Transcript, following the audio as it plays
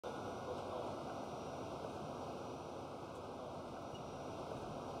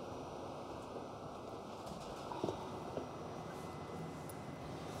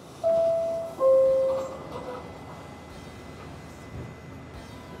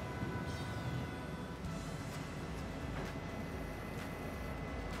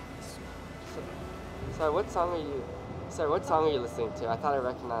what song are you listening to? I thought I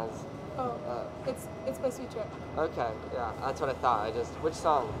recognized. Oh, it's by Sweet Trip. Okay, yeah, that's what I thought. Which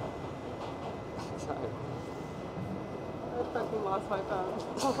song? Sorry. I fucking lost my phone.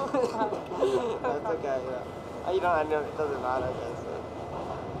 That's okay, yeah. I know, it doesn't matter, I guess.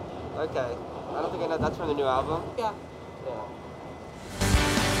 Okay, I don't think I know, that's from the new album? Yeah. Yeah.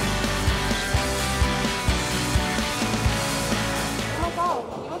 Oh my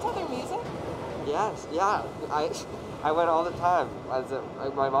god, you went to their music? Yes, yeah. I went all the time.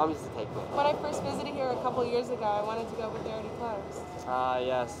 My mom used to take me. When I first visited here a couple years ago, I wanted to go, but they already closed.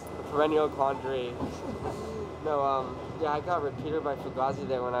 Yes. The perennial quandary. No, yeah, I got Repeater by Fugazi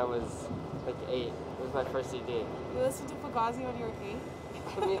there when I was like 8. It was my first CD. You listened to Fugazi when you were 8?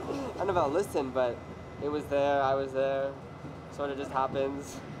 I mean, I don't know about listen, but it was there, I was there. Sort of just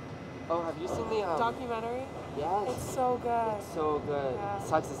happens. Oh, have you seen the documentary? Yes. It's so good. It's so good. Yeah. It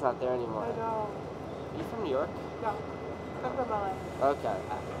sucks it's not there anymore. I know. Are you from New York? No. I'm from LA. Okay.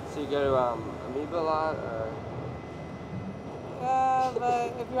 So you go to Amoeba a lot, or? Yeah,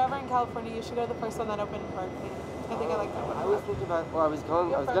 but if you're ever in California, you should go to the first one that opened in Berkeley. I think I like that one. I was thinking about. Well, I was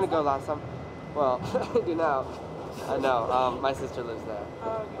gonna go last time. Well, I do now. I know. My sister lives there. Oh,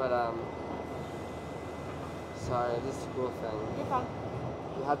 okay. But sorry, this school thing. You're fine.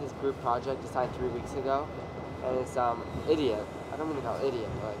 We had this group project decided 3 weeks ago, and it's idiot. I don't mean to call it idiot,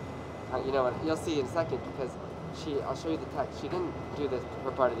 but you know what? You'll see in a second because I'll show you the text. She didn't do this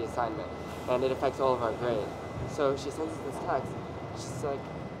for part of the assignment, and it affects all of our grade. So she sends us this text. She's like,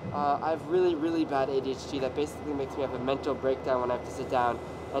 I have really, really bad ADHD that basically makes me have a mental breakdown when I have to sit down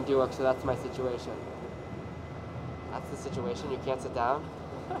and do work, so that's my situation. That's the situation? You can't sit down?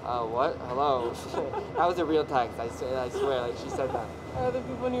 What? Hello? That was a real text, I swear, like she said that. Are the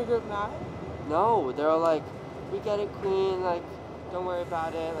people in your group mad? No, they're all like, we get it, queen, like, don't worry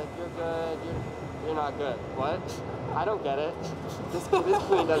about it, like, you're good, you're not good. What? I don't get it. This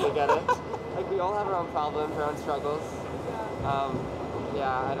queen doesn't get it. Like, we all have our own problems, our own struggles. Yeah.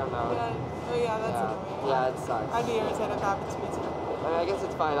 Yeah, I don't know. Yeah. Oh yeah, that's annoying. Yeah, it sucks. I'd be irritated if that happened to me too. I mean, I guess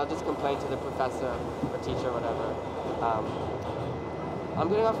it's fine. I'll just complain to the professor or teacher or whatever. I'm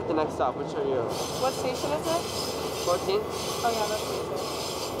getting off at the next stop. Which are you? What station is it? 14? Oh yeah, that's me too.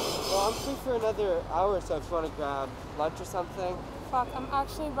 Well, I'm free for another hour, so if you want to grab lunch or something. Fuck, I'm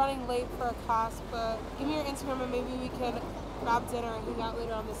actually running late for a class, but give me your Instagram and maybe we can grab dinner and hang out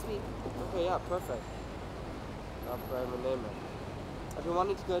later on this week. Okay, yeah, perfect. I'll write my name in. I've been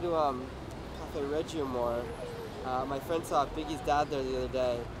wanting to go to Cafe Reggio more. My friend saw Biggie's dad there the other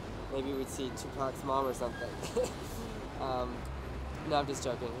day. Maybe we'd see Tupac's mom or something. No, I'm just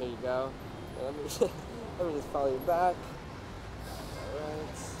joking. Here you go. Let me just follow you back.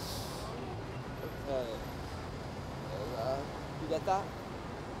 Alright. Okay. And, you get that?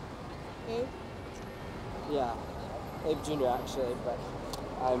 Abe? Yeah. Abe Jr. actually, but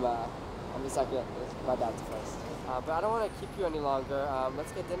I'm the second. My dad's first. But I don't want to keep you any longer.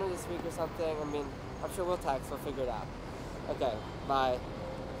 Let's get dinner this week or something. I mean, I'm sure we'll text. We'll figure it out. Okay. Bye.